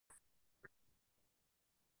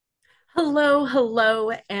Hello,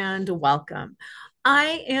 hello, and welcome.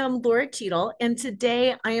 I am Laura Cheadle, and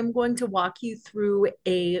today I am going to walk you through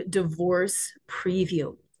a divorce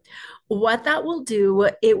preview. What that will do,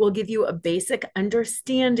 it will give you a basic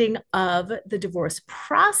understanding of the divorce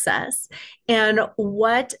process and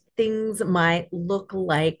what things might look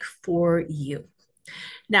like for you.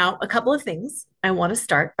 Now, a couple of things. I want to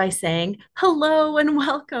start by saying hello and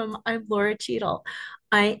welcome. I'm Laura Cheadle.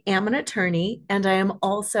 I am an attorney and I am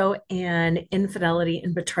also an infidelity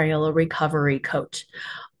and betrayal recovery coach.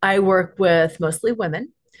 I work with mostly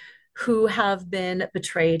women who have been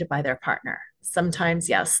betrayed by their partner. Sometimes,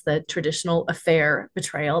 yes, the traditional affair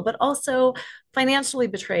betrayal, but also financially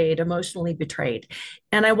betrayed, emotionally betrayed.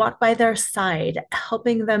 And I walk by their side,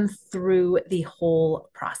 helping them through the whole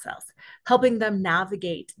process, helping them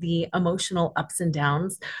navigate the emotional ups and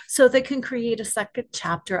downs so they can create a second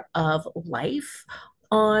chapter of life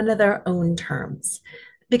on their own terms.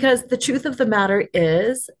 Because the truth of the matter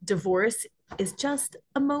is, divorce is just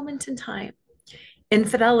a moment in time.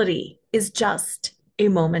 Infidelity is just a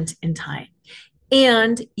moment in time,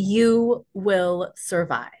 and you will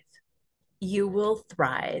survive. You will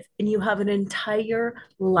thrive, and you have an entire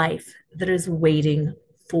life that is waiting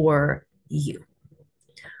for you.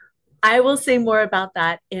 I will say more about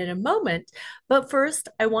that in a moment, but first,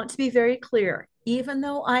 I want to be very clear. Even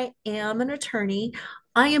though I am an attorney,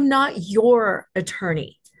 I am not your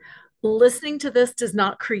attorney. Listening to this does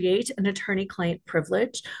not create an attorney client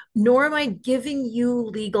privilege, nor am I giving you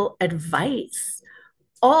legal advice.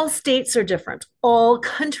 All states are different, all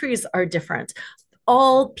countries are different,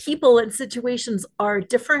 all people and situations are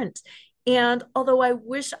different. And although I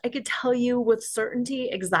wish I could tell you with certainty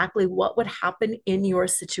exactly what would happen in your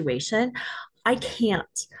situation, I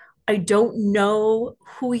can't. I don't know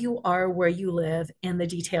who you are, where you live, and the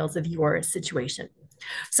details of your situation.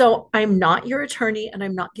 So I'm not your attorney and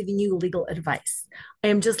I'm not giving you legal advice. I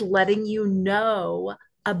am just letting you know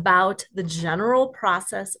about the general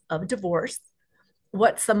process of divorce,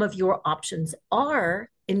 what some of your options are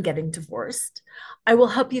in getting divorced. I will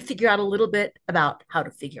help you figure out a little bit about how to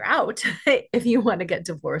figure out if you want to get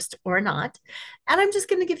divorced or not. And I'm just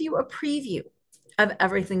going to give you a preview of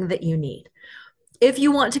everything that you need. If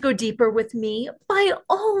you want to go deeper with me, by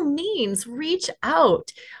all means, reach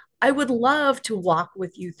out. I would love to walk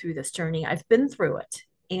with you through this journey. I've been through it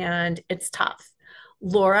and it's tough.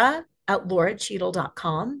 Laura at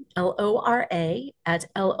lauracheadle.com, Lora at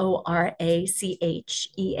LORACHEADLE.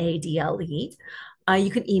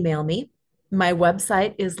 You can email me. My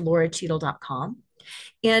website is lauracheadle.com.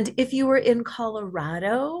 And if you are in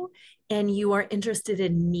Colorado and you are interested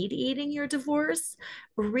in mediating your divorce,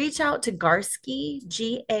 reach out to Garske,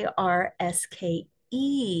 Garske,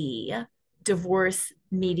 divorce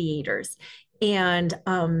mediators. And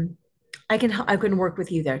I can work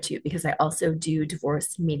with you there too, because I also do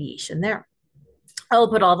divorce mediation there. I'll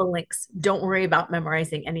put all the links. Don't worry about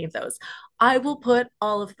memorizing any of those. I will put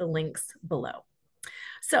all of the links below.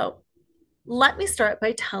 So let me start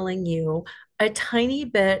by telling you a tiny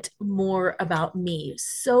bit more about me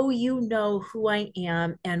so you know who I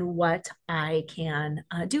am and what I can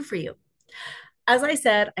do for you. As I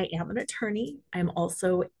said, I am an attorney. I'm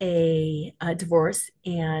also a divorce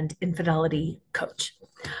and infidelity coach.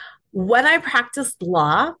 When I practiced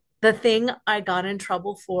law, the thing I got in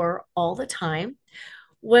trouble for all the time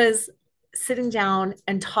was sitting down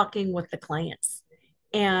and talking with the clients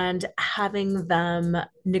and having them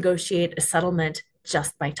negotiate a settlement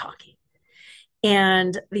just by talking.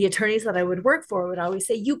 And the attorneys that I would work for would always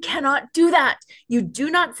say, you cannot do that. You do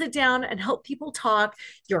not sit down and help people talk.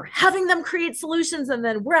 You're having them create solutions, and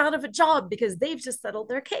then we're out of a job because they've just settled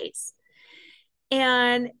their case.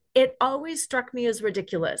 And it always struck me as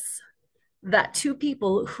ridiculous that two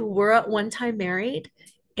people who were at one time married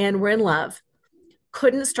and were in love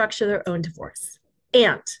couldn't structure their own divorce.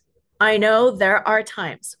 And I know there are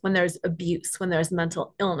times when there's abuse, when there's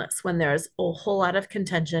mental illness, when there's a whole lot of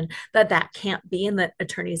contention that can't be and that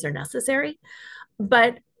attorneys are necessary.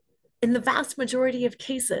 But in the vast majority of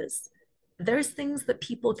cases, there's things that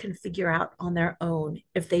people can figure out on their own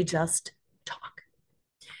if they just talk.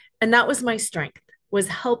 And that was my strength, was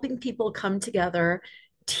helping people come together,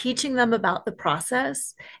 teaching them about the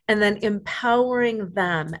process, and then empowering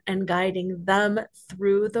them and guiding them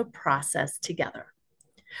through the process together.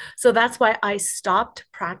 So that's why I stopped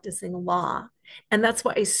practicing law. And that's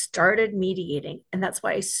why I started mediating. And that's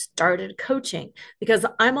why I started coaching, because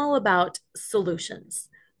I'm all about solutions,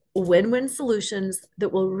 win-win solutions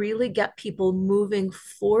that will really get people moving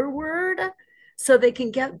forward so they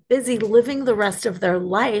can get busy living the rest of their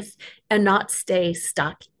life and not stay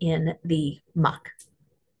stuck in the muck.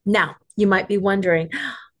 Now, you might be wondering,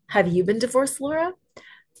 Have you been divorced, Laura?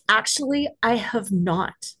 Actually, I have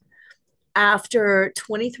not. After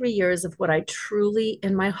 23 years of what I truly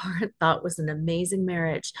in my heart thought was an amazing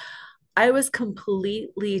marriage, I was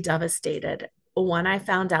completely devastated when I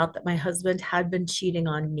found out that my husband had been cheating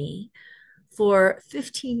on me for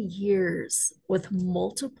 15 years with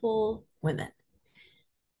multiple women.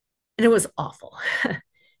 And it was awful.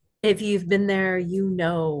 If you've been there, you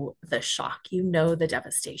know the shock, you know the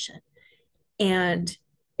devastation. And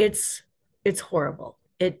it's it's horrible.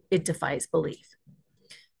 It defies belief.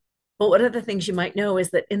 But one of the things you might know is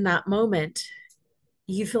that in that moment,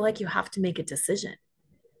 you feel like you have to make a decision.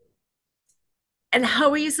 And how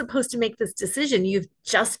are you supposed to make this decision? You've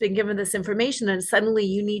just been given this information, and suddenly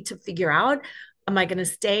you need to figure out, am I going to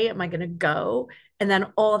stay? Am I going to go? And then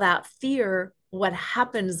all that fear, what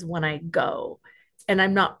happens when I go? And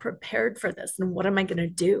I'm not prepared for this. And what am I going to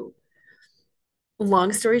do?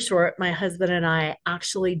 Long story short, my husband and I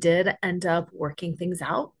actually did end up working things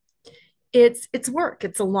out. It's work.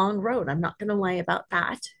 It's a long road. I'm not going to lie about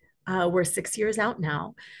that. We're 6 years out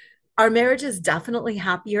now. Our marriage is definitely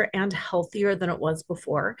happier and healthier than it was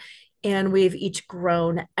before, and we've each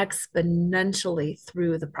grown exponentially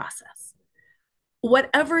through the process.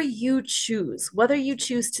 Whatever you choose, whether you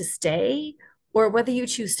choose to stay or whether you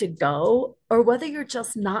choose to go or whether you're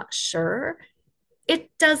just not sure, it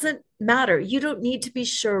doesn't matter. You don't need to be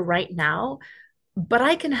sure right now, but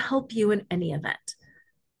I can help you in any event.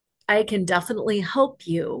 I can definitely help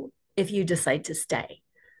you if you decide to stay.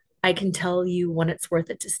 I can tell you when it's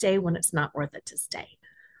worth it to stay, when it's not worth it to stay.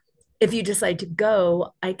 If you decide to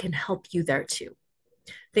go, I can help you there too.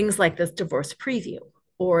 Things like this divorce preview,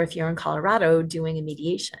 or if you're in Colorado, doing a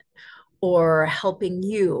mediation, or helping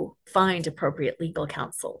you find appropriate legal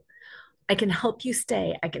counsel. I can help you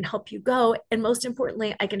stay. I can help you go. And most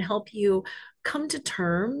importantly, I can help you come to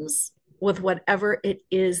terms with whatever it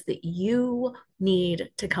is that you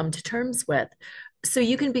need to come to terms with. So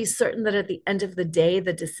you can be certain that at the end of the day,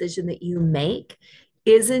 the decision that you make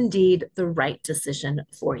is indeed the right decision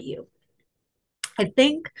for you. I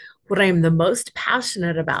think what I am the most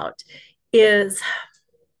passionate about is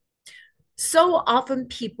so often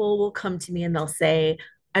people will come to me and they'll say,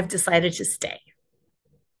 I've decided to stay.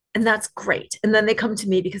 And that's great. And then they come to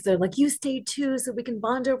me because they're like, you stayed too, so we can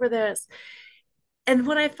bond over this. And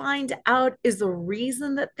what I find out is the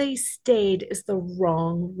reason that they stayed is the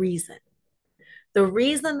wrong reason. The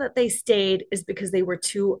reason that they stayed is because they were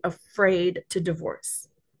too afraid to divorce,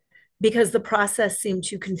 because the process seemed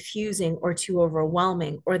too confusing or too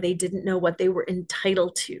overwhelming, or they didn't know what they were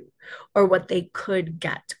entitled to, or what they could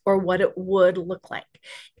get, or what it would look like.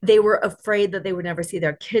 They were afraid that they would never see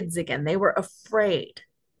their kids again. They were afraid.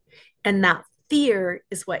 And that fear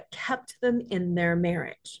is what kept them in their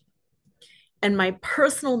marriage. And my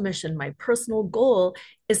personal mission, my personal goal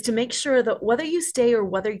is to make sure that whether you stay or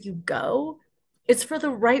whether you go, it's for the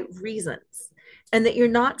right reasons. And that you're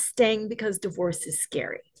not staying because divorce is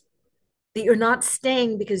scary, that you're not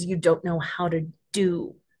staying because you don't know how to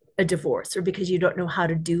do a divorce or because you don't know how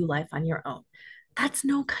to do life on your own. That's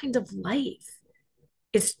no kind of life.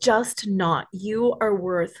 It's just not. You are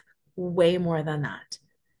worth way more than that.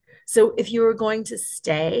 So if you are going to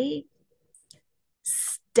stay,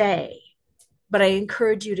 stay. But I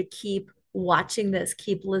encourage you to keep watching this,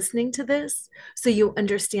 keep listening to this so you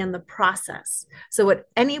understand the process. So at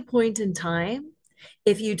any point in time,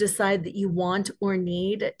 if you decide that you want or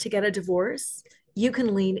need to get a divorce, you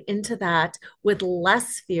can lean into that with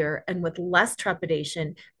less fear and with less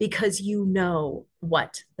trepidation because you know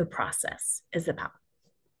what the process is about.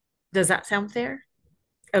 Does that sound fair?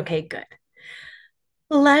 Okay, good.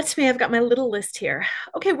 Let me, I've got my little list here.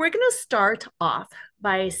 Okay, we're going to start off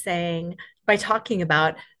by saying, by talking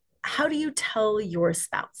about how do you tell your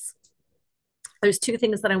spouse? There's two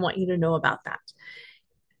things that I want you to know about that.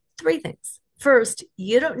 Three things. First,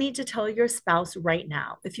 you don't need to tell your spouse right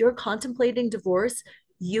now. If you're contemplating divorce,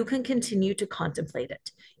 you can continue to contemplate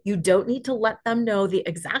it. You don't need to let them know the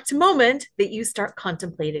exact moment that you start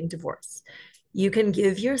contemplating divorce. You can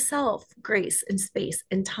give yourself grace and space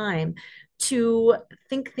and time to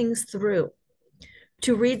think things through,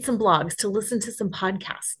 to read some blogs, to listen to some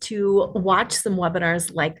podcasts, to watch some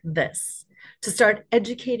webinars like this, to start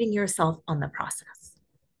educating yourself on the process.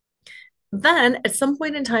 Then at some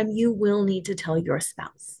point in time, you will need to tell your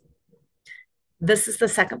spouse. This is the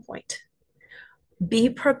second point. Be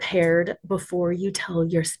prepared before you tell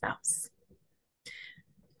your spouse.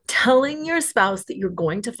 Telling your spouse that you're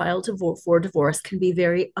going to file for divorce can be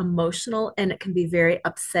very emotional and it can be very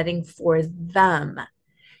upsetting for them.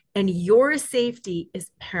 And your safety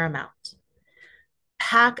is paramount.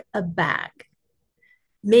 Pack a bag.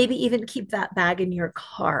 Maybe even keep that bag in your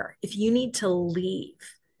car. If you need to leave,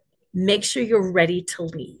 make sure you're ready to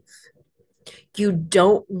leave. You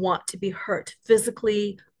don't want to be hurt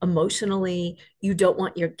physically, emotionally. You don't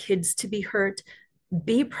want your kids to be hurt.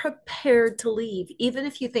 Be prepared to leave. Even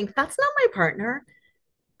if you think that's not my partner,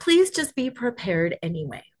 please just be prepared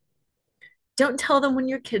anyway. Don't tell them when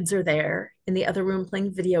your kids are there in the other room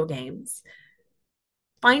playing video games.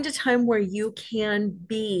 Find a time where you can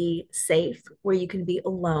be safe, where you can be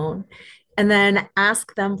alone, and then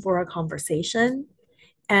ask them for a conversation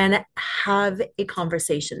and have a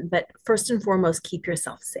conversation. But first and foremost, keep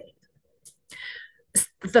yourself safe.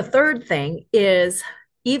 The third thing is,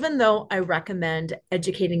 even though I recommend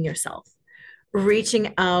educating yourself,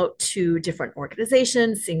 reaching out to different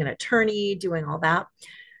organizations, seeing an attorney, doing all that,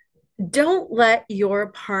 don't let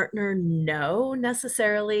your partner know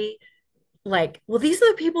necessarily, like, well, these are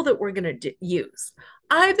the people that we're going to use.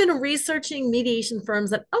 I've been researching mediation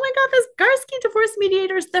firms and oh my God, this Garsky divorce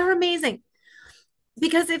mediators, they're amazing.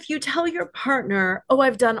 Because if you tell your partner, oh,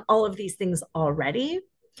 I've done all of these things already,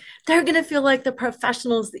 they're going to feel like the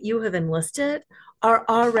professionals that you have enlisted are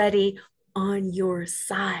already on your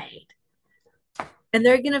side. And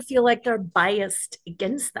they're going to feel like they're biased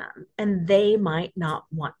against them and they might not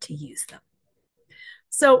want to use them.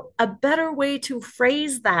 So, a better way to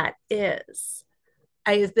phrase that is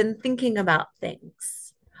I have been thinking about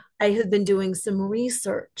things. I have been doing some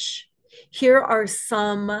research. Here are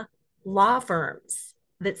some law firms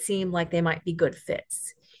that seem like they might be good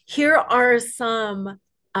fits. Here are some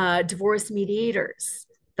divorce mediators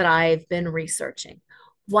that I've been researching.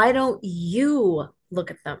 Why don't you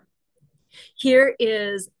look at them? Here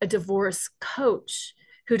is a divorce coach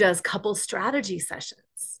who does couple strategy sessions.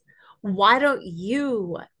 Why don't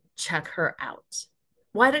you check her out?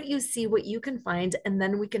 Why don't you see what you can find and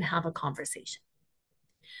then we can have a conversation?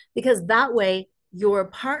 Because that way, your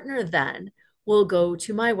partner then will go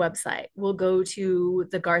to my website, will go to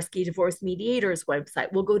the Garsky Divorce Mediators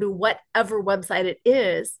website, will go to whatever website it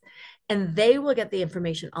is, and they will get the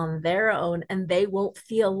information on their own and they won't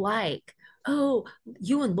feel like, oh,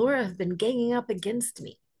 you and Lora have been ganging up against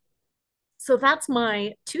me. So that's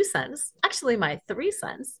my 2 cents, actually, my 3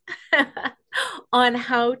 cents on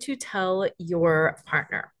how to tell your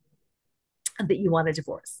partner that you want a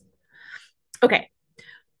divorce. Okay.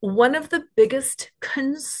 One of the biggest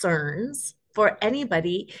concerns for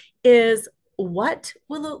anybody is what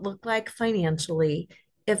will it look like financially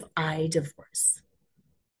if I divorce?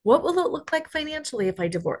 What will it look like financially if I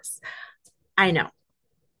divorce? I know,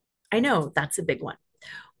 I know that's a big one.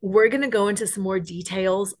 We're going to go into some more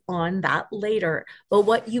details on that later. But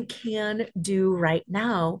what you can do right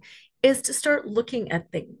now is to start looking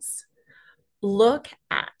at things. Look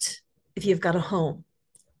at if you've got a home.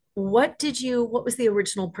 What was the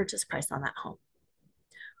original purchase price on that home?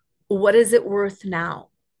 What is it worth now?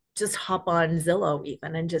 Just hop on Zillow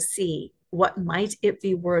even and just see what might it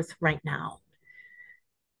be worth right now.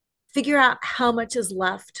 Figure out how much is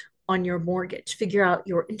left on your mortgage. Figure out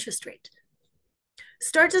your interest rate.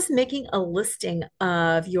 Start just making a listing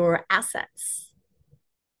of your assets,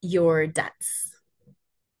 your debts.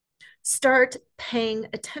 Start paying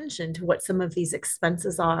attention to what some of these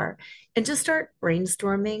expenses are and just start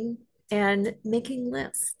brainstorming and making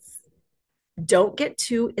lists. Don't get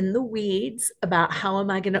too in the weeds about how am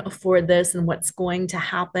I going to afford this and what's going to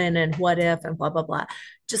happen and what if and blah, blah, blah.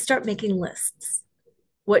 Just start making lists.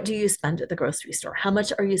 What do you spend at the grocery store? How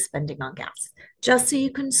much are you spending on gas? Just so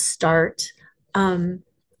you can start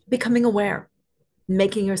becoming aware,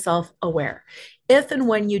 making yourself aware. If and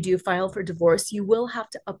when you do file for divorce, you will have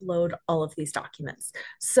to upload all of these documents.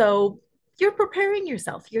 So you're preparing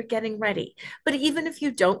yourself, you're getting ready. But even if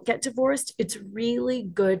you don't get divorced, it's really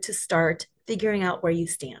good to start figuring out where you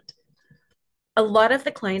stand. A lot of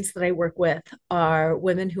the clients that I work with are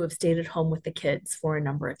women who have stayed at home with the kids for a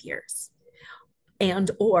number of years, and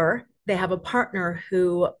or they have a partner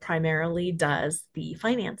who primarily does the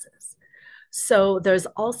finances. So there's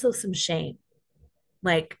also some shame,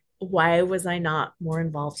 like, why was I not more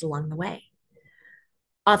involved along the way?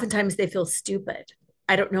 Oftentimes they feel stupid.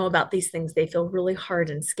 I don't know about these things. They feel really hard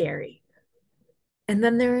and scary. And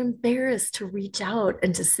then they're embarrassed to reach out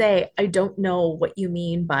and to say, I don't know what you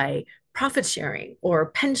mean by profit sharing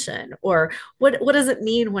or pension, or what does it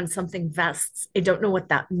mean when something vests? I don't know what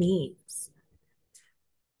that means.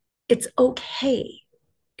 It's okay.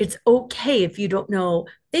 It's okay if you don't know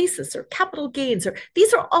basis or capital gains, or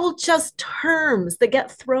these are all just terms that get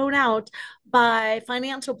thrown out by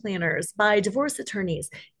financial planners, by divorce attorneys.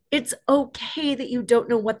 It's okay that you don't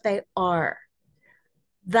know what they are.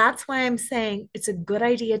 That's why I'm saying it's a good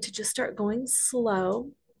idea to just start going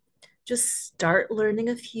slow, just start learning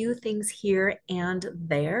a few things here and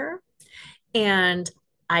there. And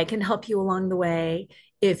I can help you along the way.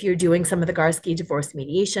 If you're doing some of the Garski divorce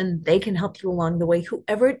mediation, they can help you along the way.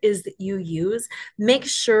 Whoever it is that you use, make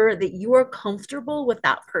sure that you are comfortable with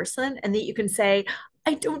that person and that you can say,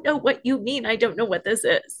 I don't know what you mean. I don't know what this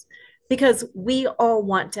is. Because we all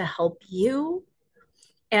want to help you.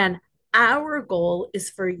 And our goal is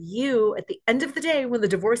for you at the end of the day, when the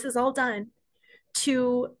divorce is all done,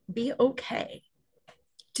 to be okay,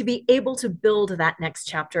 to be able to build that next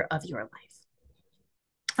chapter of your life.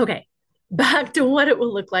 Okay, back to what it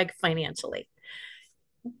will look like financially.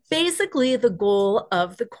 Basically, the goal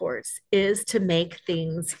of the course is to make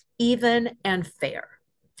things even and fair.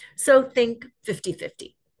 So think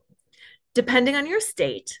 50-50. Depending on your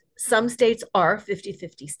state, some states are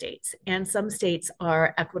 50-50 states, and some states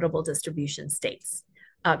are equitable distribution states.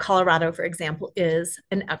 Colorado, for example, is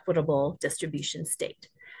an equitable distribution state.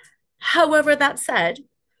 However, that said,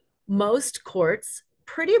 most courts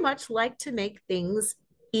pretty much like to make things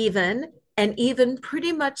even, and even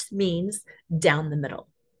pretty much means down the middle,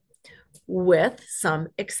 with some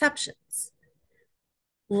exceptions.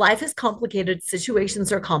 Life is complicated,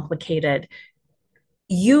 situations are complicated.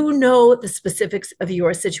 You know the specifics of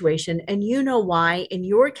your situation, and you know why, in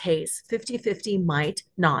your case, 50-50 might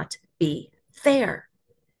not be fair.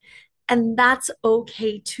 And that's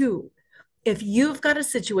okay too. If you've got a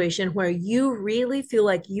situation where you really feel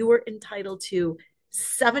like you are entitled to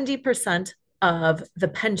 70% of the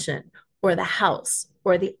pension or the house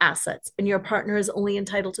or the assets, and your partner is only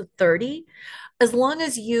entitled to 30, as long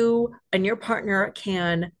as you and your partner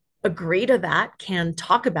can agree to that, can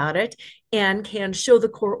talk about it, and can show the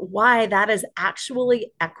court why that is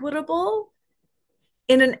actually equitable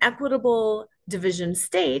in an equitable division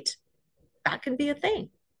state, that can be a thing.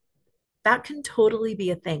 That can totally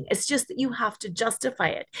be a thing. It's just that you have to justify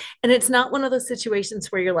it. And it's not one of those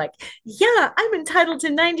situations where you're like, yeah, I'm entitled to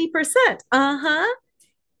 90%. Uh-huh.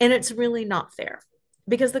 And it's really not fair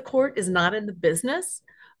because the court is not in the business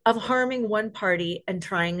of harming one party and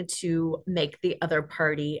trying to make the other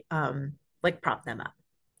party like prop them up.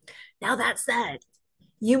 Now, that said,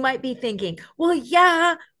 you might be thinking, well,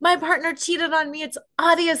 yeah, my partner cheated on me. It's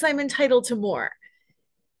obvious I'm entitled to more.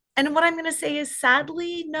 And what I'm going to say is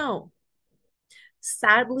sadly, no.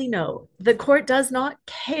 Sadly, no. The court does not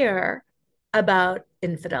care about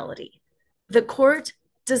infidelity. The court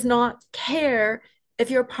does not care if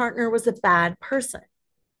your partner was a bad person.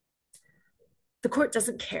 The court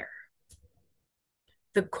doesn't care.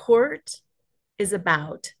 The court is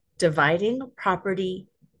about dividing property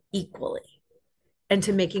equally and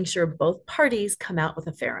to making sure both parties come out with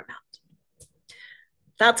a fair amount.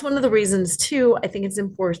 That's one of the reasons, too, I think it's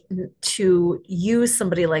important to use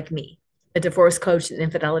somebody like me, a divorce coach, an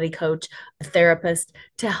infidelity coach, a therapist,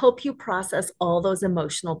 to help you process all those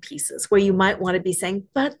emotional pieces where you might want to be saying,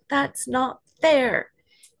 but that's not fair.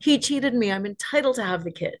 He cheated me. I'm entitled to have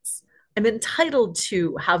the kids. I'm entitled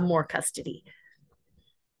to have more custody.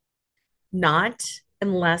 Not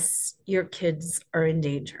unless your kids are in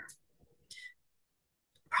danger.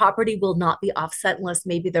 Property will not be offset unless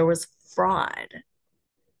maybe there was fraud.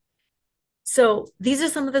 So these are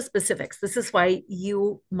some of the specifics. This is why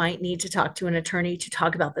you might need to talk to an attorney to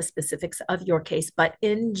talk about the specifics of your case. But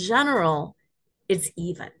in general, it's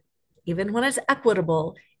even. Even when it's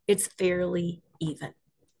equitable, it's fairly even.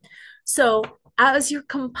 So as you're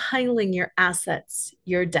compiling your assets,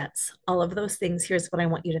 your debts, all of those things, here's what I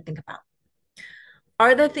want you to think about.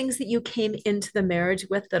 Are there things that you came into the marriage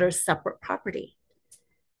with that are separate property?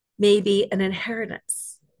 Maybe an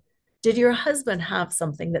inheritance. Did your husband have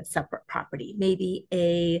something that's separate property? Maybe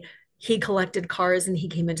he collected cars and he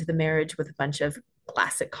came into the marriage with a bunch of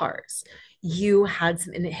classic cars. You had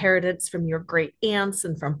some inheritance from your great aunts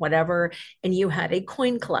and from whatever, and you had a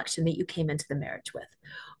coin collection that you came into the marriage with.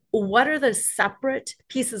 What are the separate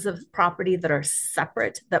pieces of property that are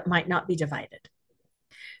separate that might not be divided?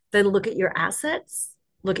 Then look at your assets,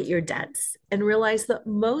 look at your debts, and realize that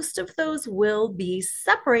most of those will be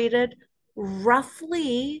separated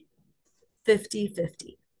roughly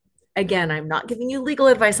 50-50. Again, I'm not giving you legal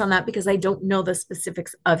advice on that because I don't know the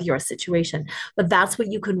specifics of your situation, but that's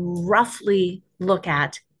what you can roughly look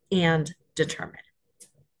at and determine.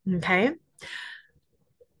 Okay.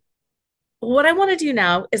 What I want to do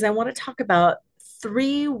now is I want to talk about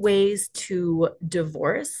 3 ways to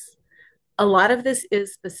divorce. A lot of this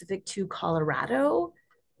is specific to Colorado,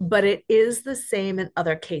 but it is the same in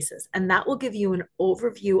other cases. And that will give you an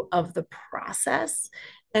overview of the process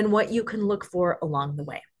and what you can look for along the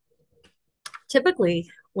way. Typically,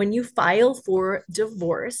 when you file for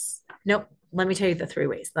divorce, nope, let me tell you the 3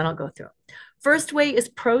 ways, then I'll go through. First way is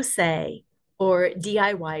pro se or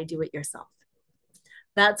DIY, do it yourself.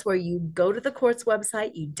 That's where you go to the court's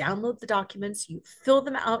website, you download the documents, you fill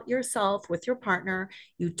them out yourself with your partner,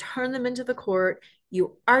 you turn them into the court,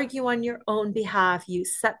 you argue on your own behalf, you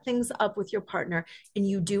set things up with your partner, and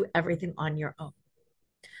you do everything on your own.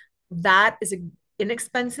 That is an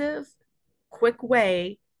inexpensive, quick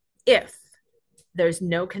way if there's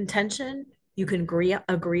no contention. You can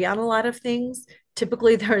agree on a lot of things.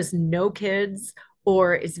 Typically, there's no kids,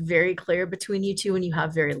 or it's very clear between you two and you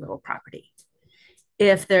have very little property.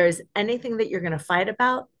 If there's anything that you're going to fight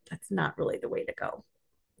about, that's not really the way to go.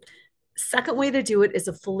 Second way to do it is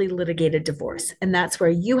a fully litigated divorce. And that's where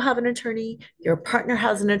you have an attorney, your partner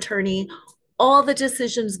has an attorney. All the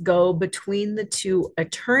decisions go between the two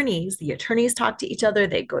attorneys. The attorneys talk to each other,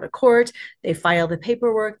 they go to court, they file the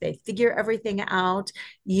paperwork, they figure everything out.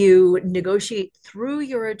 You negotiate through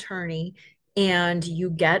your attorney and you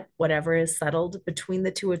get whatever is settled between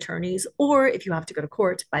the two attorneys, or if you have to go to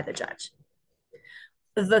court, by the judge.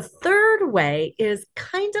 The third way is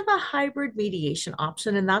kind of a hybrid mediation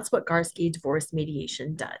option, and that's what Garski divorce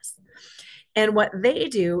mediation does. And what they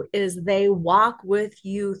do is they walk with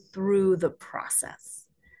you through the process.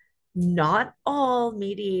 Not all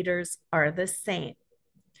mediators are the same.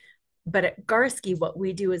 But at Garski, what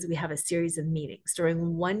we do is we have a series of meetings.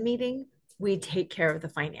 During one meeting, we take care of the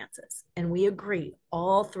finances and we agree,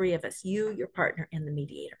 all three of us, you, your partner, and the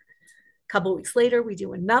mediator. A couple of weeks later, we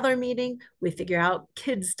do another meeting. We figure out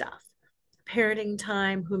kid stuff, parenting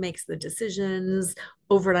time, who makes the decisions,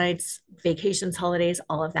 overnights, vacations, holidays,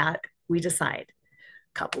 all of that. We decide.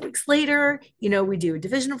 A couple of weeks later, we do a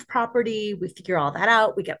division of property. We figure all that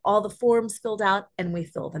out. We get all the forms filled out and we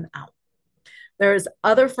fill them out. There's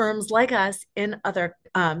other firms like us in other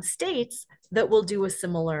states that will do a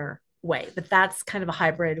similar way, but that's kind of a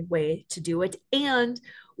hybrid way to do it. And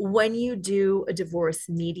when you do a divorce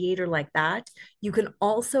mediator like that, you can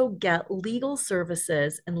also get legal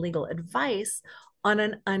services and legal advice on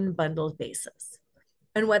an unbundled basis.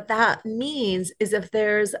 And what that means is if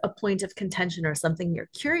there's a point of contention or something you're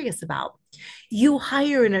curious about, you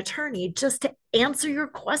hire an attorney just to answer your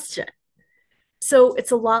question. So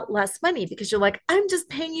it's a lot less money because you're like, I'm just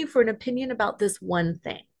paying you for an opinion about this one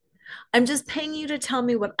thing. I'm just paying you to tell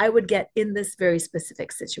me what I would get in this very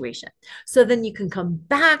specific situation. So then you can come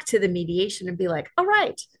back to the mediation and be like, all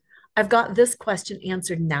right, I've got this question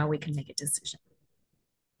answered. Now we can make a decision.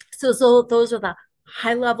 So those are the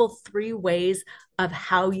high level three ways of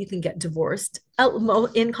how you can get divorced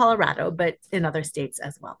in Colorado, but in other states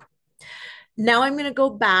as well. Now I'm going to go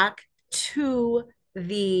back to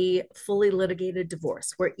the fully litigated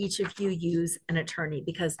divorce where each of you use an attorney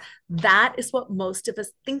because that is what most of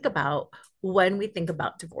us think about when we think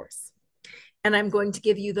about divorce. And I'm going to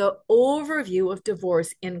give you the overview of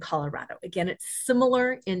divorce in Colorado. Again, it's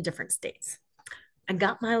similar in different states. I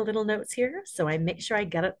got my little notes here, so I make sure I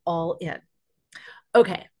get it all in.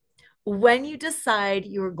 Okay, when you decide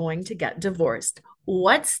you're going to get divorced,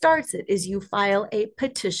 what starts it is you file a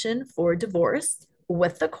petition for divorce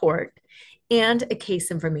with the court and a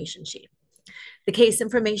case information sheet. The case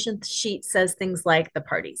information sheet says things like the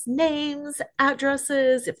parties' names,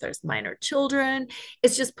 addresses, if there's minor children.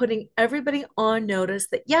 It's just putting everybody on notice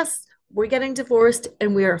that, yes, we're getting divorced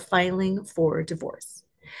and we are filing for divorce.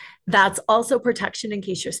 That's also protection in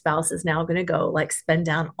case your spouse is now going to go like spend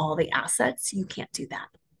down all the assets. You can't do that.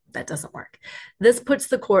 That doesn't work. This puts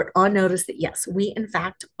the court on notice that, yes, we in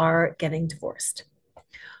fact are getting divorced.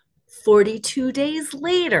 42 days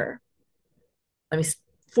later, let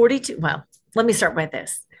me start by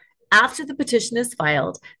this. After the petition is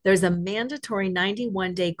filed, there's a mandatory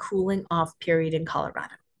 91-day cooling off period in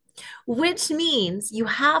Colorado, which means you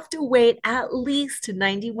have to wait at least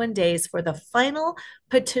 91 days for the final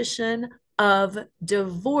petition of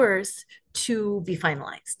divorce to be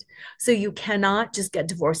finalized. So you cannot just get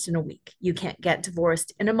divorced in a week. You can't get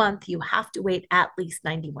divorced in a month. You have to wait at least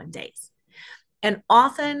 91 days. And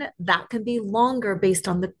often that can be longer based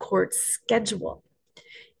on the court's schedule.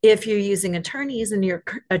 If you're using attorneys and your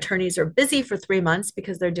attorneys are busy for 3 months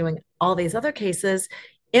because they're doing all these other cases,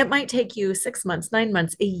 it might take you 6 months, 9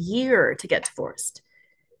 months, a year to get divorced.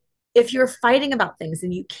 If you're fighting about things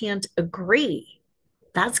and you can't agree,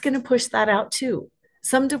 that's going to push that out too.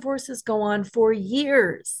 Some divorces go on for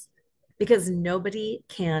years because nobody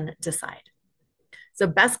can decide. So,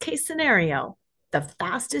 best case scenario, the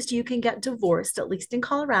fastest you can get divorced, at least in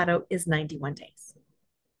Colorado, is 91 days.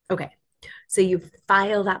 Okay, so you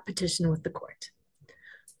file that petition with the court.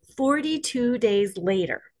 42 days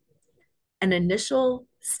later, an initial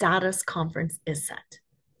status conference is set.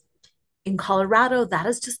 In Colorado, that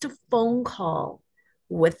is just a phone call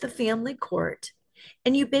with the family court,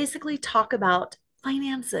 and you basically talk about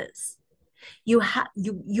finances. You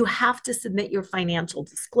have to submit your financial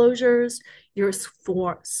disclosures, your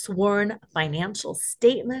sworn financial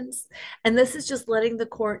statements, and this is just letting the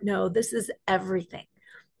court know this is everything.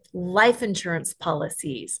 Life insurance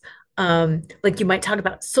policies, like you might talk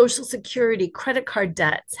about social security, credit card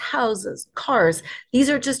debts, houses, cars. These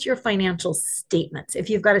are just your financial statements. If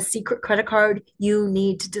you've got a secret credit card, you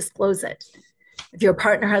need to disclose it. If your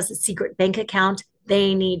partner has a secret bank account,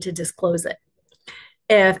 they need to disclose it.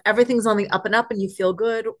 If everything's on the up and up and you feel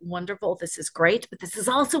good, wonderful, this is great. But this is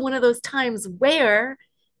also one of those times where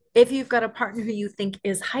if you've got a partner who you think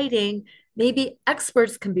is hiding, maybe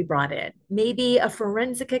experts can be brought in, maybe a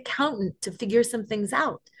forensic accountant to figure some things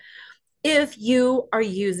out. If you are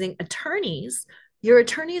using attorneys, your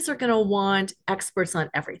attorneys are going to want experts on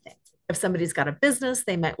everything. If somebody's got a business,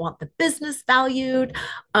 they might want the business valued.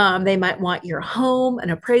 They might want your home, an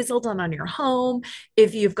appraisal done on your home.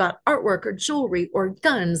 If you've got artwork or jewelry or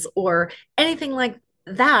guns or anything like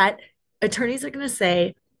that, attorneys are going to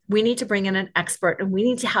say, we need to bring in an expert and we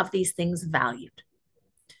need to have these things valued.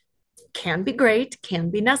 Can be great, can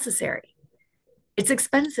be necessary. It's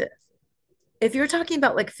expensive. If you're talking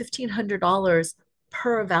about like $1,500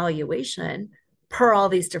 per evaluation, per all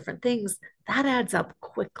these different things, that adds up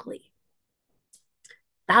quickly.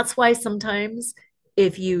 That's why sometimes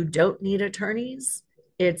if you don't need attorneys,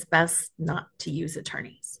 it's best not to use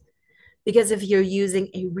attorneys. Because if you're using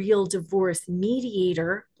a real divorce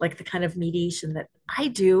mediator, like the kind of mediation that I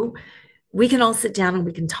do, we can all sit down and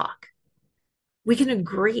we can talk. We can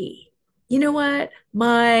agree. You know what?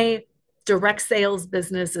 My direct sales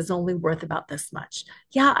business is only worth about this much.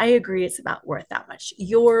 Yeah, I agree it's about worth that much.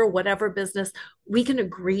 Your whatever business, we can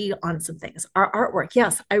agree on some things. Our artwork,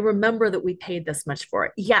 yes, I remember that we paid this much for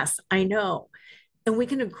it. Yes, I know. And we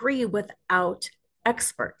can agree without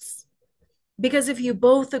experts. Because if you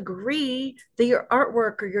both agree that your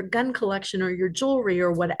artwork or your gun collection or your jewelry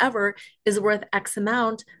or whatever is worth X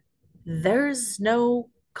amount, there's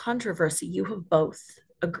no controversy. You have both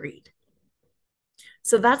agreed.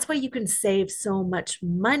 So that's why you can save so much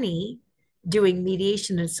money doing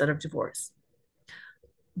mediation instead of divorce.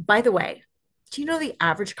 By the way, do you know the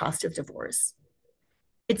average cost of divorce?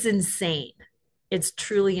 It's insane. It's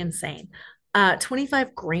truly insane.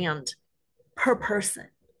 25 grand per person.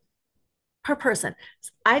 Per person.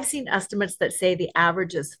 I've seen estimates that say the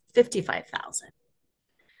average is 55,000.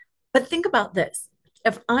 But think about this.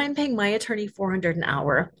 If I'm paying my attorney 400 an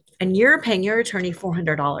hour and you're paying your attorney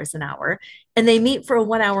 $400 an hour and they meet for a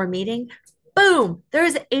 1 hour meeting, boom,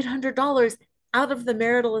 there's $800 out of the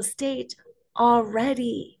marital estate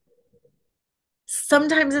already.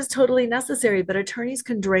 Sometimes it's totally necessary, but attorneys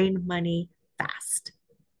can drain money fast.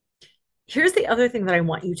 Here's the other thing that I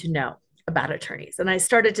want you to know about attorneys. And I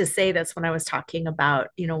started to say this when I was talking about,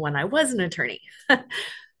 when I was an attorney.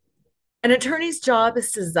 An attorney's job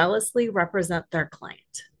is to zealously represent their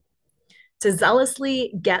client, to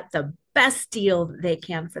zealously get the best deal that they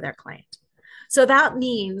can for their client. So that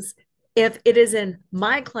means if it is in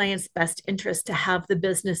my client's best interest to have the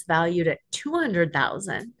business valued at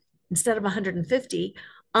 200,000 instead of 150,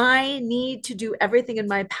 I need to do everything in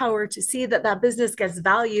my power to see that that business gets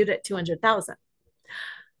valued at 200,000.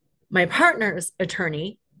 My partner's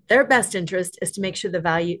attorney, their best interest is to make sure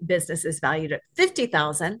the business is valued at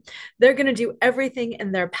 50,000. They're going to do everything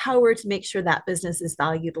in their power to make sure that business is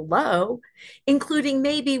valued low, including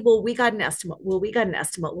maybe, well, we got an estimate. Well, we got an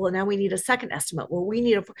estimate. Well, now we need a second estimate. Well, we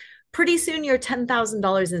need pretty soon you're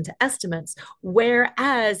 $10,000 into estimates.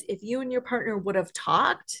 Whereas if you and your partner would have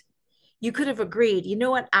talked, you could have agreed, you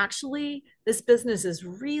know what, actually, this business is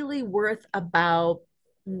really worth about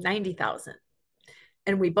 90,000.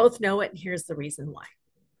 And we both know it. And here's the reason why.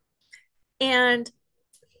 And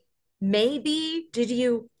maybe did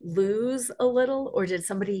you lose a little or did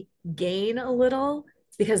somebody gain a little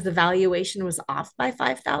because the valuation was off by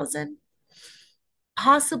 5,000?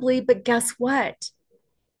 Possibly, but guess what?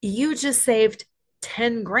 You just saved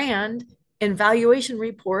 10 grand in valuation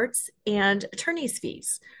reports and attorney's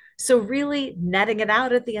fees. So really netting it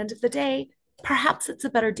out at the end of the day, perhaps it's a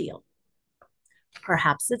better deal.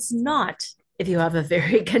 Perhaps it's not if you have a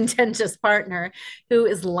very contentious partner who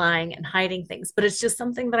is lying and hiding things, but it's just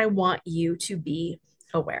something that I want you to be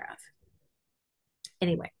aware of.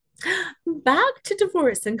 Anyway, back to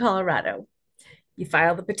divorce in Colorado. You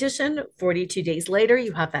file the petition. 42 days later,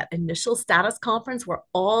 you have that initial status conference where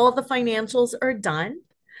all the financials are done.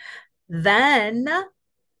 Then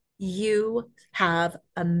you have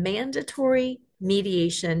a mandatory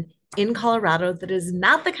mediation in Colorado that is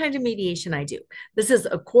not the kind of mediation I do. This is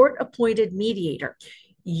a court appointed mediator.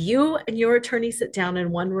 You and your attorney sit down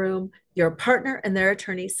in one room, your partner and their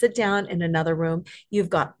attorney sit down in another room. You've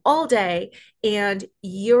got all day, and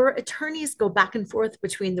your attorneys go back and forth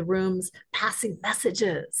between the rooms, passing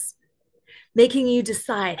messages, making you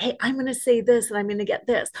decide, hey, I'm going to say this and I'm going to get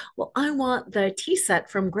this. Well, I want the tea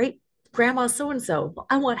set from great grandma so and so. Well,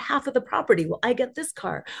 I want half of the property. Well, I get this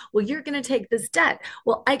car. Well, you're going to take this debt.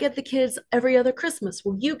 Well, I get the kids every other Christmas.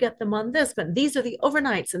 Well, you get them on this, but these are the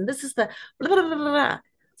overnights and this is the blah, blah, blah, blah, blah.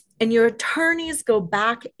 And your attorneys go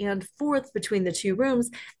back and forth between the two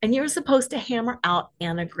rooms, and you're supposed to hammer out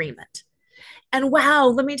an agreement. And wow,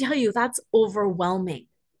 let me tell you, that's overwhelming.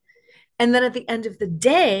 And then at the end of the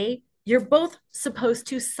day, you're both supposed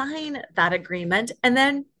to sign that agreement. And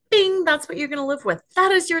then, bing, that's what you're going to live with.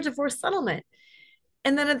 That is your divorce settlement.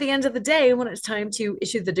 And then at the end of the day, when it's time to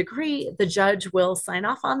issue the decree, the judge will sign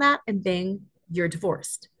off on that, and bing, you're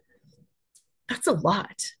divorced. That's a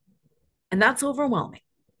lot. And that's overwhelming.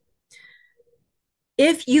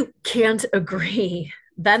 If you can't agree,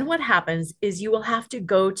 then what happens is you will have to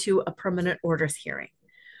go to a permanent orders hearing.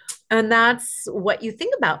 And that's what you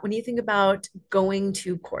think about when you think about going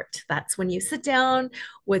to court. That's when you sit down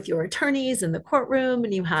with your attorneys in the courtroom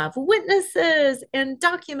and you have witnesses and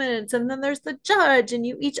documents. And then there's the judge, and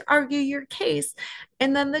you each argue your case.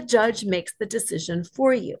 And then the judge makes the decision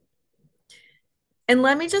for you. And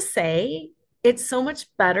let me just say, it's so much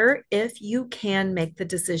better if you can make the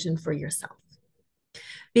decision for yourself,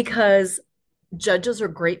 because judges are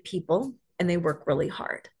great people and they work really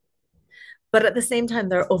hard. But at the same time,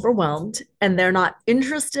 they're overwhelmed and they're not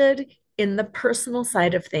interested in the personal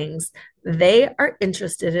side of things. They are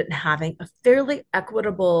interested in having a fairly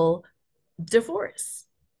equitable divorce.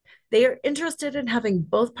 They are interested in having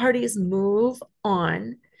both parties move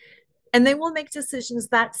on, and they will make decisions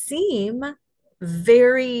that seem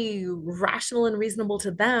very rational and reasonable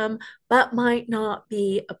to them, but might not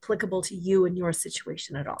be applicable to you in your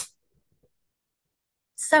situation at all.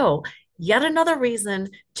 So, yet another reason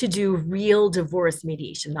to do real divorce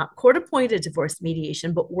mediation, not court appointed divorce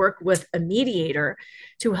mediation, but work with a mediator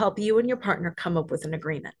to help you and your partner come up with an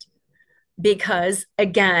agreement. Because,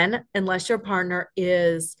 again, unless your partner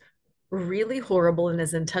is really horrible and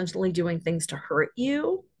is intentionally doing things to hurt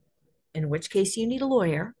you, in which case you need a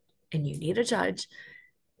lawyer and you need a judge,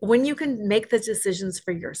 when you can make the decisions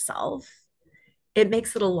for yourself, it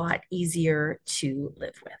makes it a lot easier to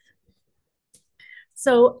live with.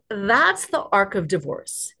 So that's the arc of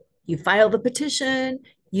divorce. You file the petition,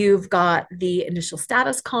 you've got the initial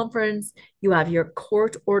status conference, you have your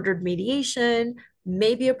court ordered mediation,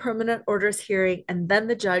 maybe a permanent orders hearing, and then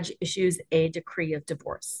the judge issues a decree of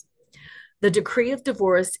divorce. The decree of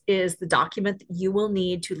divorce is the document that you will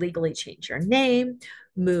need to legally change your name,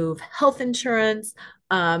 move health insurance,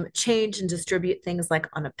 change and distribute things like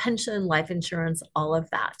on a pension, life insurance, all of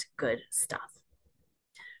that good stuff.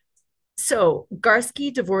 So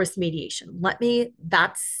Garski divorce mediation. Let me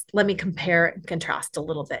compare and contrast a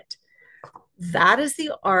little bit. That is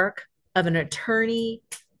the arc of an attorney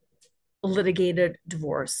litigated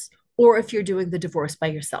divorce, or if you're doing the divorce by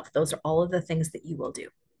yourself. Those are all of the things that you will do.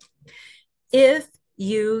 If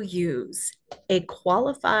you use a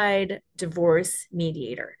qualified divorce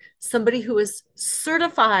mediator, somebody who is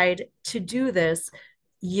certified to do this,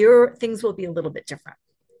 your things will be a little bit different.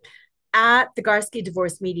 At the Garski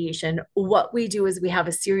divorce mediation, what we do is we have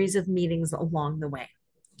a series of meetings along the way.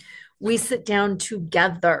 We sit down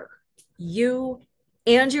together, you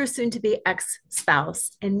and your soon to be ex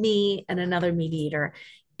spouse, and me and another mediator.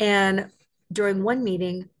 And during one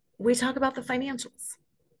meeting, we talk about the financials.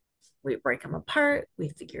 We break them apart, we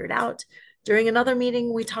figure it out. During another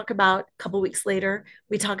meeting, we talk about, a couple weeks later,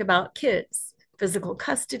 we talk about kids, physical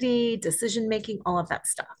custody, decision making, all of that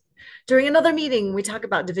stuff. During another meeting, we talk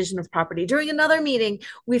about division of property. During another meeting,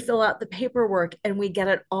 we fill out the paperwork and we get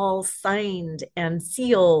it all signed and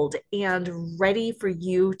sealed and ready for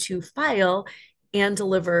you to file and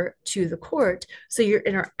deliver to the court. So your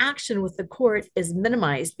interaction with the court is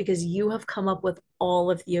minimized because you have come up with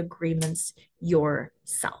all of the agreements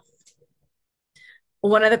yourself.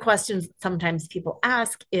 One of the questions sometimes people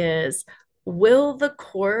ask is, will the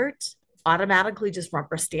court automatically just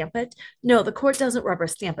rubber stamp it? No, the court doesn't rubber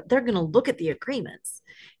stamp it. They're going to look at the agreements.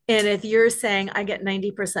 And if you're saying I get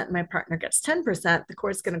 90% and my partner gets 10%, the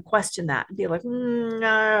court's going to question that and be like,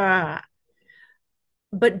 nah.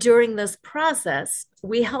 But during this process,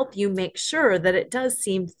 we help you make sure that it does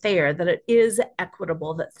seem fair, that it is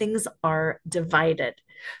equitable, that things are divided.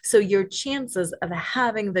 So your chances of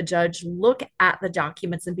having the judge look at the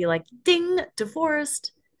documents and be like, ding,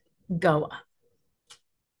 divorced, go up.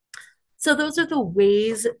 So those are the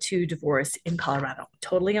ways to divorce in Colorado,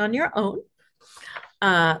 totally on your own.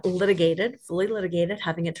 litigated, fully litigated,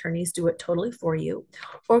 having attorneys do it totally for you,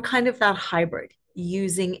 or kind of that hybrid,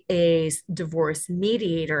 using a divorce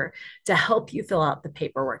mediator to help you fill out the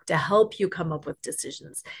paperwork, to help you come up with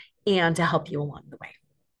decisions, and to help you along the way.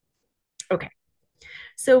 Okay,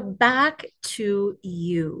 so back to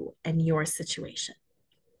you and your situation.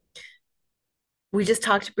 We just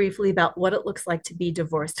talked briefly about what it looks like to be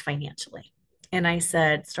divorced financially. And I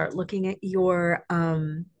said, start looking at your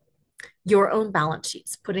own balance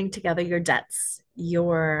sheets, putting together your debts,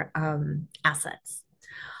 your assets.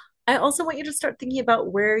 I also want you to start thinking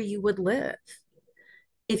about where you would live.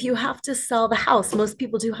 If you have to sell the house, most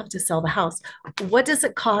people do have to sell the house. What does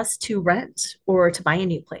it cost to rent or to buy a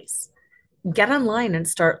new place? Get online and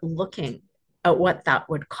start looking at what that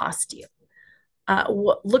would cost you.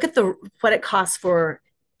 Look at the what it costs for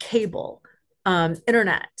cable,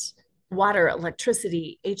 internet, water,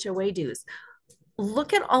 electricity, HOA dues.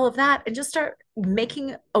 Look at all of that and just start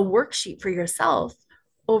making a worksheet for yourself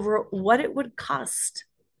over what it would cost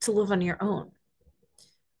to live on your own.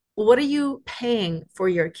 What are you paying for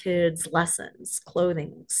your kids' lessons,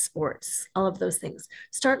 clothing, sports, all of those things?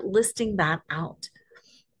 Start listing that out.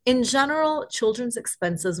 In general, children's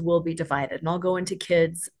expenses will be divided, and I'll go into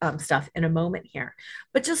kids' stuff in a moment here.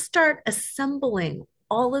 But just start assembling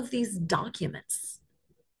all of these documents.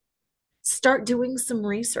 Start doing some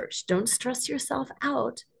research. Don't stress yourself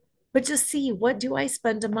out, but just see, what do I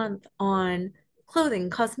spend a month on clothing,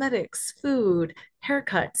 cosmetics, food,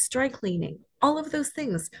 haircuts, dry cleaning, all of those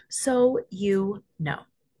things, so you know.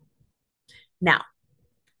 Now,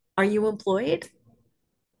 are you employed?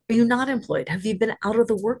 Are you not employed? Have you been out of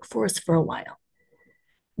the workforce for a while?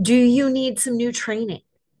 Do you need some new training?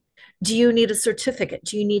 Do you need a certificate?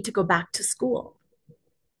 Do you need to go back to school?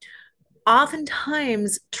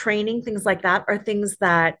 Oftentimes, training, things like that, are things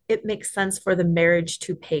that it makes sense for the marriage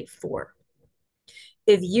to pay for.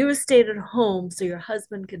 If you stayed at home so your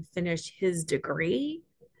husband could finish his degree,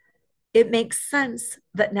 it makes sense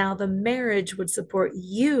that now the marriage would support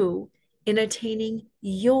you in attaining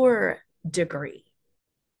your degree.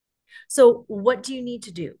 So, what do you need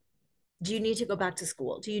to do? Do you need to go back to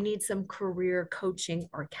school? Do you need some career coaching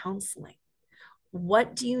or counseling?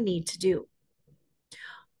 What do you need to do?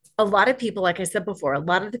 A lot of people, like I said before, a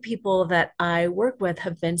lot of the people that I work with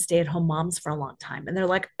have been stay-at-home moms for a long time. And they're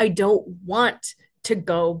like, I don't want to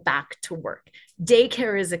go back to work.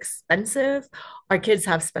 Daycare is expensive. Our kids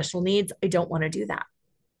have special needs. I don't want to do that.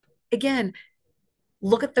 Again,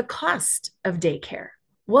 look at the cost of daycare.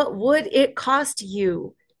 What would it cost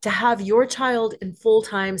you to have your child in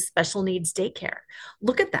full-time special needs daycare?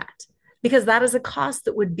 Look at that, because that is a cost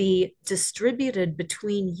that would be distributed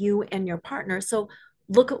between you and your partner. So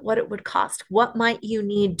look at what it would cost. What might you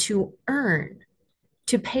need to earn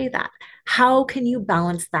to pay that? How can you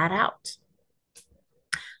balance that out?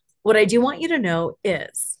 What I do want you to know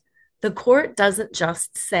is the court doesn't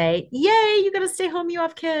just say, yay, you got to stay home, you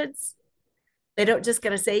have kids. They don't just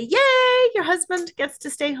get to say, yay, your husband gets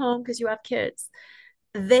to stay home because you have kids.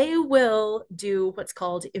 They will do what's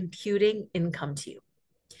called imputing income to you.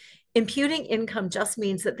 Imputing income just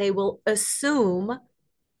means that they will assume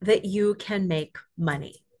that you can make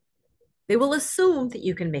money. They will assume that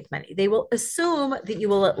you can make money. They will assume that you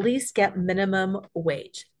will at least get minimum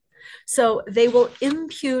wage. So they will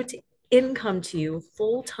impute income to you,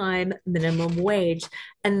 full-time minimum wage,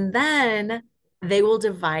 and then they will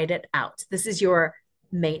divide it out. This is your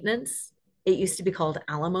maintenance. It used to be called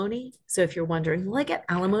alimony. So if you're wondering, will I get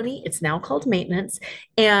alimony? It's now called maintenance.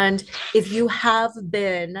 And if you have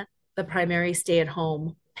been the primary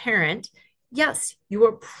stay-at-home parent, yes, you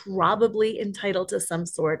are probably entitled to some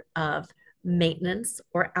sort of maintenance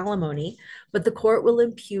or alimony, but the court will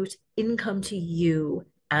impute income to you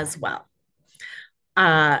as well.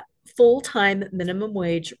 Uh, Full-time minimum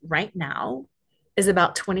wage right now is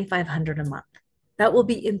about $2,500 a month. That will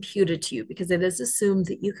be imputed to you because it is assumed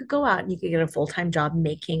that you could go out and you could get a full-time job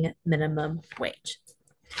making minimum wage.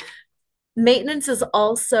 Maintenance is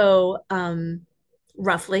also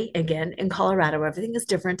roughly, again, in Colorado, everything is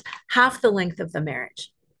different, half the length of the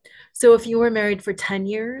marriage. So if you were married for 10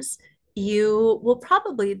 years, you will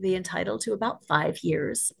probably be entitled to about 5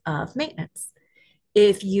 years of maintenance.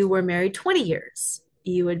 If you were married 20 years,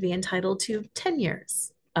 you would be entitled to 10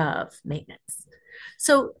 years of maintenance.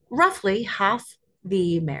 So roughly half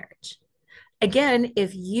the marriage. Again,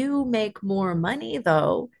 if you make more money,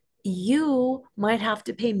 though, you might have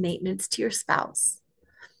to pay maintenance to your spouse.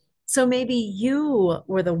 So maybe you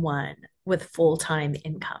were the one with full-time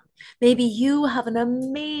income. Maybe you have an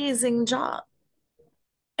amazing job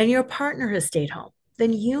and your partner has stayed home.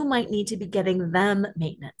 Then you might need to be getting them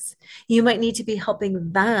maintenance. You might need to be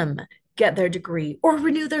helping them get their degree or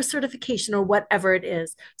renew their certification or whatever it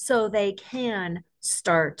is so they can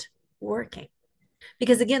start working.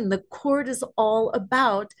 Because again, the court is all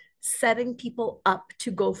about setting people up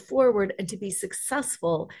to go forward and to be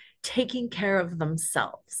successful, taking care of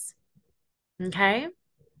themselves. Okay?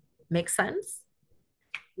 Makes sense?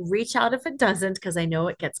 Reach out if it doesn't, because I know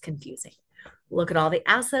it gets confusing. Look at all the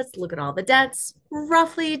assets, look at all the debts,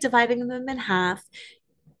 roughly dividing them in half.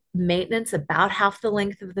 Maintenance about half the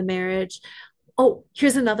length of the marriage. Oh,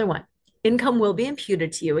 here's another one. Income will be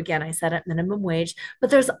imputed to you. Again, I said at minimum wage, but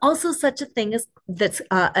there's also such a thing as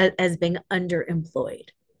being underemployed.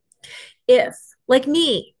 If, like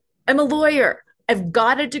me, I'm a lawyer, I've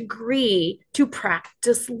got a degree to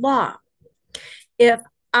practice law. If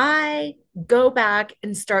I go back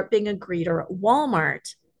and start being a greeter at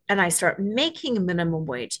Walmart and I start making minimum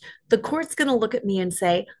wage, the court's going to look at me and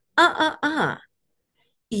say,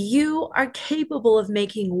 you are capable of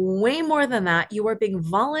making way more than that. You are being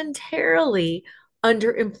voluntarily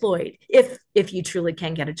underemployed. If you truly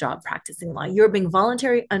can get a job practicing law, you're being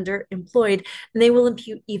voluntarily underemployed, and they will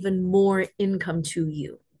impute even more income to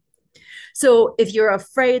you. So if you're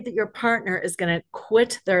afraid that your partner is going to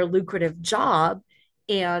quit their lucrative job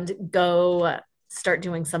and go start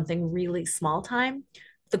doing something really small time,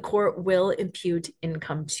 the court will impute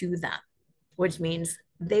income to them, which means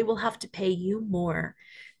they will have to pay you more.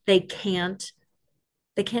 They can't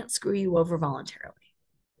they can't screw you over voluntarily.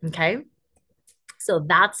 Okay? So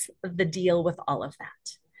that's the deal with all of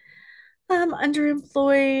that.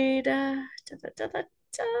 Underemployed.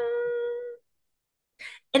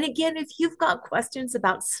 And again, if you've got questions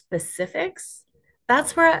about specifics,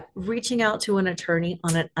 that's where reaching out to an attorney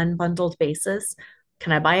on an unbundled basis.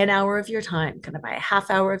 Can I buy an hour of your time? Can I buy a half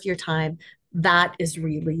hour of your time? That is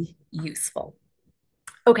really useful.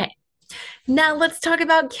 Okay, now let's talk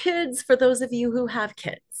about kids for those of you who have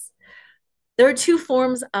kids. There are two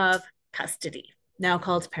forms of custody, now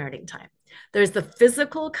called parenting time. There's the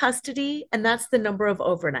physical custody, and that's the number of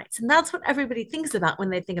overnights. And that's what everybody thinks about when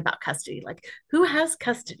they think about custody. Like, who has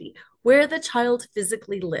custody? Where the child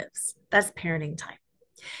physically lives. That's parenting time.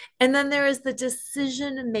 And then there is the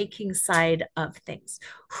decision making side of things.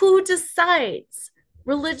 Who decides?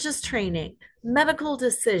 Religious training, medical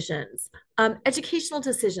decisions, educational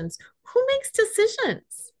decisions. Who makes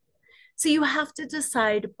decisions? So you have to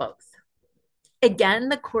decide both. Again,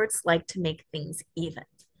 the courts like to make things even.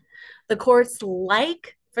 The courts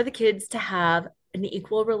like for the kids to have an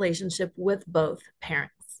equal relationship with both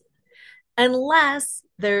parents. Unless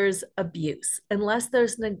there's abuse, unless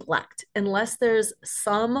there's neglect, unless there's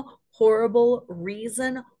some horrible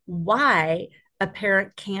reason why a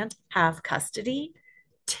parent can't have custody,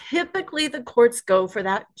 typically the courts go for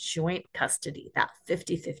that joint custody, that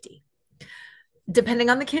 50-50. Depending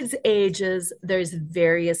on the kids' ages, there's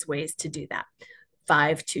various ways to do that.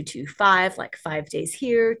 5-2-2-5, like 5 days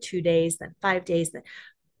here, 2 days, then 5 days, then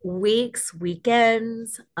weeks,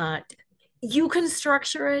 weekends. You can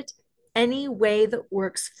structure it any way that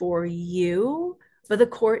works for you, but the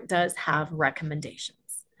court does have recommendations.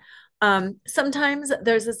 Sometimes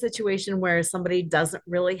there's a situation where somebody doesn't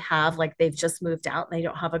really have, like they've just moved out and they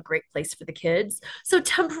don't have a great place for the kids. So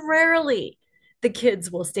temporarily, the kids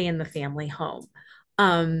will stay in the family home.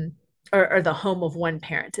 Or the home of one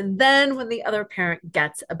parent. And then when the other parent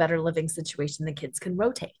gets a better living situation, the kids can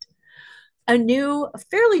rotate. A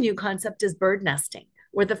fairly new concept is bird nesting,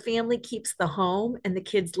 where the family keeps the home and the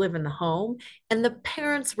kids live in the home and the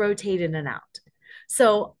parents rotate in and out.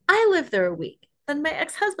 So I live there a week, then my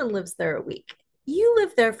ex-husband lives there a week. You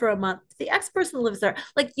live there for a month, the ex-person lives there.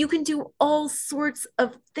 Like you can do all sorts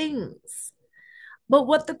of things. But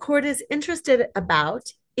what the court is interested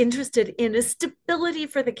in is stability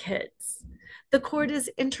for the kids. The court is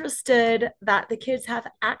interested that the kids have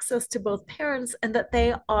access to both parents and that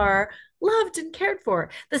they are loved and cared for.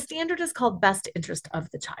 The standard is called best interest of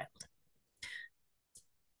the child.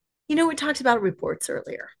 You know, we talked about reports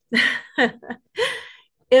earlier.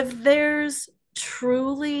 If there's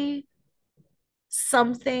truly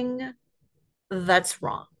something that's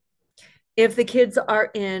wrong, if the kids are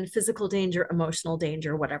in physical danger, emotional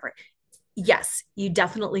danger, whatever, yes, you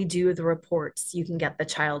definitely do the reports. You can get the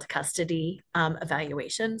child custody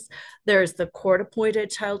evaluations. There's the court-appointed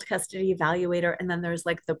child custody evaluator, and then there's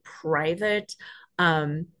like the private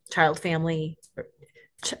child family,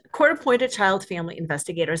 court-appointed child family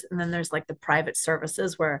investigators, and then there's like the private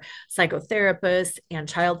services where psychotherapists and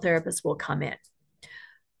child therapists will come in.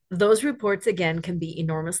 Those reports, again, can be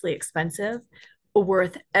enormously expensive,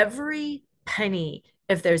 worth every penny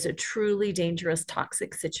if there's a truly dangerous,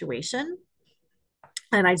 toxic situation.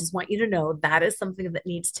 And I just want you to know that is something that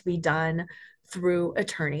needs to be done through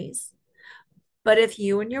attorneys. But if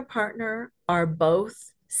you and your partner are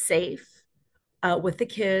both safe with the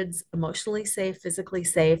kids, emotionally safe, physically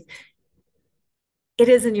safe, it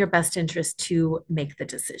is in your best interest to make the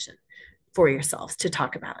decision for yourselves to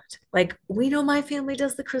talk about it. Like, we know my family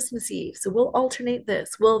does the Christmas Eve, so we'll alternate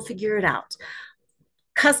this, we'll figure it out.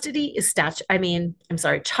 Custody is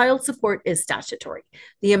child support is statutory.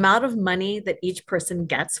 The amount of money that each person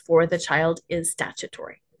gets for the child is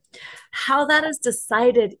statutory. How that is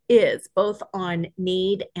decided is both on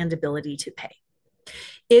need and ability to pay.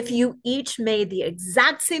 If you each made the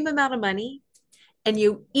exact same amount of money and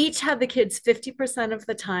you each had the kids 50% of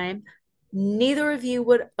the time, neither of you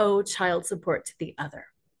would owe child support to the other.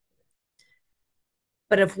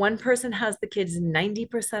 But if one person has the kids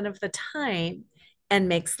 90% of the time and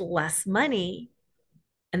makes less money,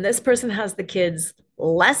 and this person has the kids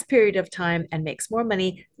less period of time and makes more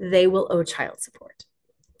money, they will owe child support.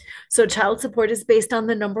 So child support is based on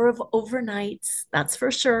the number of overnights, that's for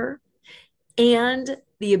sure, and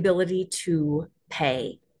the ability to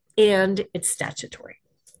pay, and it's statutory.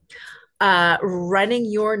 Running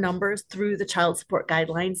your numbers through the child support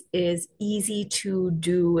guidelines is easy to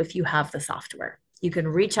do if you have the software. You can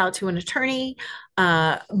reach out to an attorney.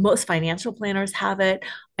 Most financial planners have it.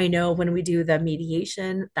 I know when we do the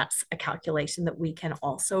mediation, that's a calculation that we can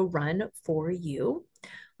also run for you,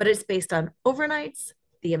 but it's based on overnights,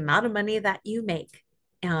 the amount of money that you make,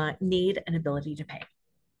 need, and ability to pay.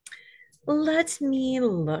 Let me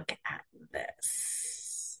look at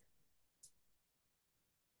this.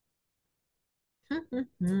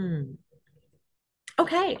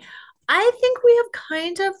 Okay, I think we have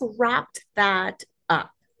kind of wrapped that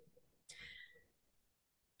up.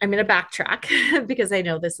 I'm going to backtrack because I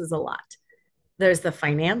know this is a lot. There's the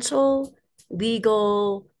financial,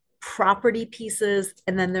 legal, property pieces,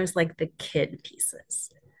 and then there's like the kid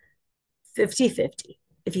pieces. 50-50.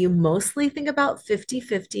 If you mostly think about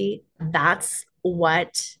 50-50, that's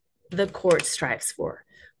what the court strives for,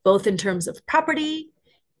 both in terms of property,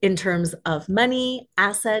 in terms of money,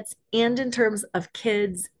 assets, and in terms of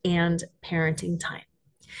kids and parenting time.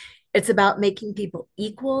 It's about making people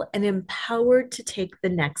equal and empowered to take the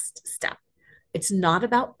next step. It's not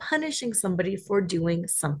about punishing somebody for doing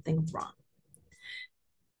something wrong.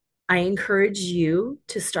 I encourage you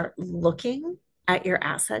to start looking at your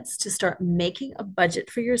assets, to start making a budget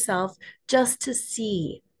for yourself just to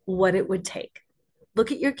see what it would take.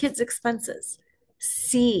 Look at your kids' expenses.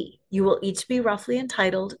 See, you will each be roughly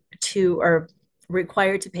entitled to or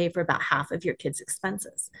required to pay for about half of your kids'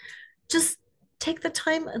 expenses. Just take the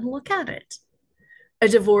time and look at it. A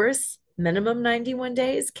divorce, minimum 91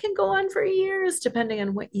 days, can go on for years depending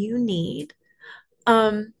on what you need.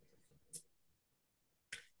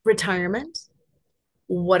 Retirement,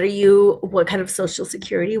 what kind of social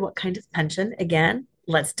security, what kind of pension? Again,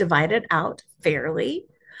 let's divide it out fairly.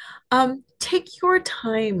 Take your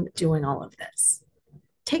time doing all of this.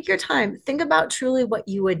 Take your time. Think about truly what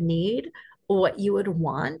you would need, what you would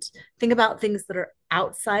want. Think about things that are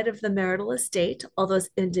outside of the marital estate, all those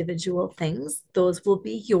individual things, those will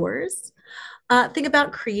be yours. Think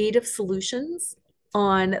about creative solutions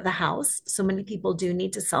on the house. So many people do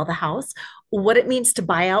need to sell the house. What it means to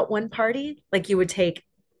buy out one party, like you would take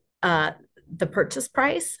uh, the purchase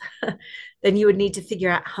price, then you would need to figure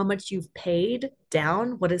out how much you've paid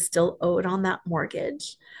down, what is still owed on that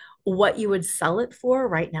mortgage, what you would sell it for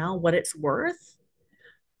right now, what it's worth.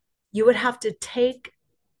 You would have to take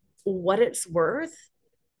what it's worth,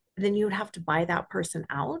 then you would have to buy that person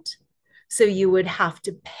out. So you would have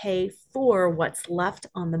to pay for what's left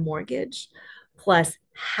on the mortgage plus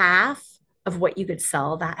half of what you could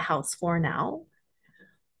sell that house for now.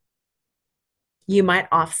 You might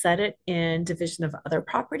offset it in division of other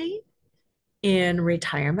property, in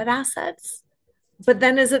retirement assets. But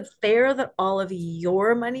then is it fair that all of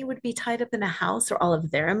your money would be tied up in a house or all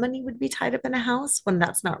of their money would be tied up in a house when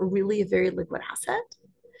that's not really a very liquid asset?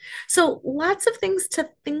 So lots of things to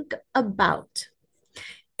think about.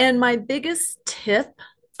 And my biggest tip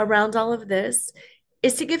around all of this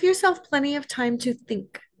is to give yourself plenty of time to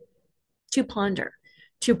think, to ponder,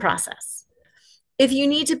 to process. If you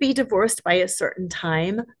need to be divorced by a certain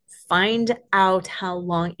time, find out how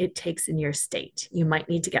long it takes in your state. You might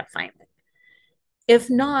need to get filing. If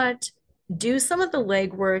not, do some of the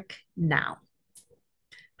legwork now.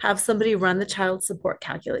 Have somebody run the child support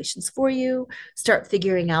calculations for you, start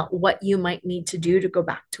figuring out what you might need to do to go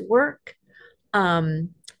back to work,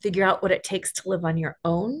 figure out what it takes to live on your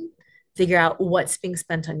own, figure out what's being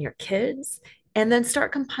spent on your kids, and then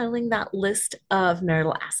start compiling that list of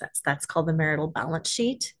marital assets. That's called the marital balance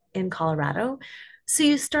sheet in Colorado. So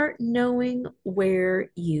you start knowing where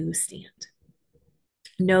you stand.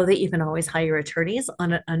 Know that you can always hire attorneys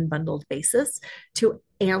on an unbundled basis to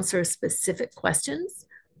answer specific questions.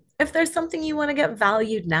 If there's something you want to get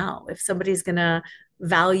valued now, if somebody's going to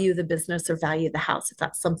value the business or value the house, if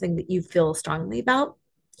that's something that you feel strongly about,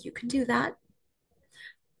 you can do that.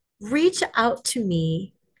 Reach out to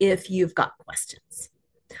me if you've got questions.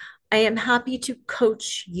 I am happy to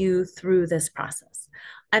coach you through this process.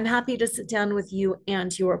 I'm happy to sit down with you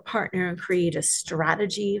and your partner and create a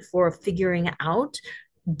strategy for figuring out,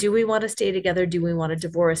 do we want to stay together? Do we want to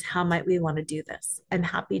divorce? How might we want to do this? I'm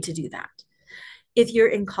happy to do that. If you're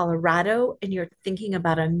in Colorado and you're thinking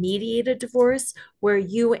about a mediated divorce where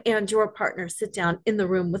you and your partner sit down in the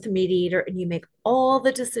room with a mediator and you make all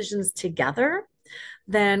the decisions together,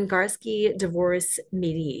 then Garsky Divorce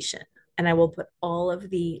Mediation. And I will put all of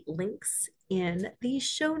the links in the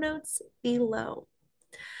show notes below.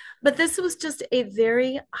 But this was just a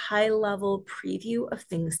very high level preview of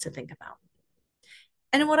things to think about.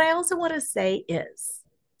 And what I also want to say is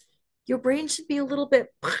your brain should be a little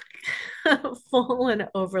bit full and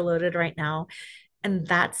overloaded right now, and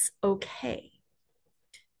that's okay.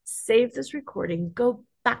 Save this recording, go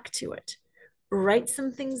back to it, write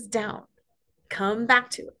some things down, come back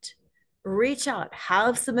to it, reach out,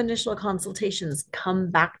 have some initial consultations,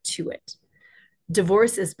 come back to it.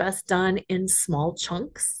 Divorce is best done in small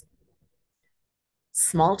chunks,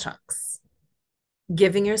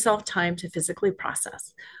 giving yourself time to physically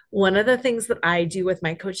process. One of the things that I do with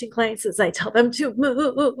my coaching clients is I tell them to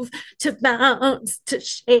move, to bounce, to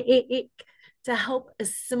shake, to help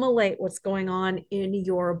assimilate what's going on in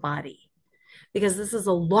your body. Because this is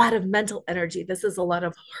a lot of mental energy. This is a lot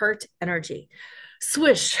of heart energy.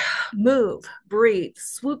 Swish, move, breathe,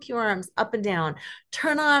 swoop your arms up and down,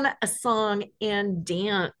 turn on a song and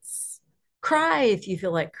dance. Cry if you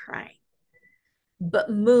feel like crying,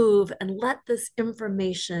 but move and let this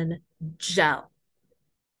information gel.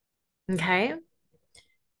 Okay?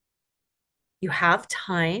 You have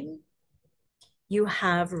time, you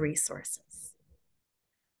have resources.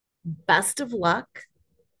 Best of luck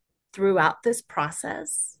throughout this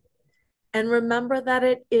process. And remember that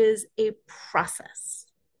it is a process.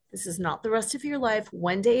 This is not the rest of your life.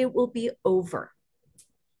 One day it will be over.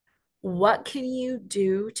 What can you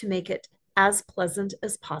do to make it as pleasant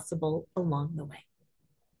as possible along the way?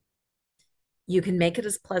 You can make it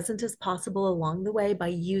as pleasant as possible along the way by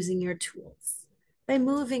using your tools, by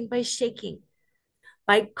moving, by shaking,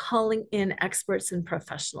 by calling in experts and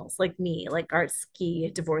professionals like me, like Art Ski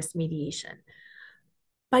Divorce Mediation,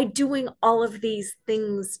 by doing all of these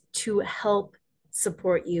things to help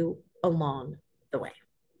support you along the way.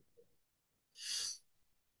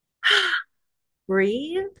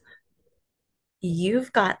 Breathe.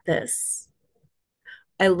 You've got this.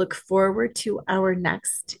 I look forward to our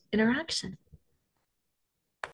next interaction.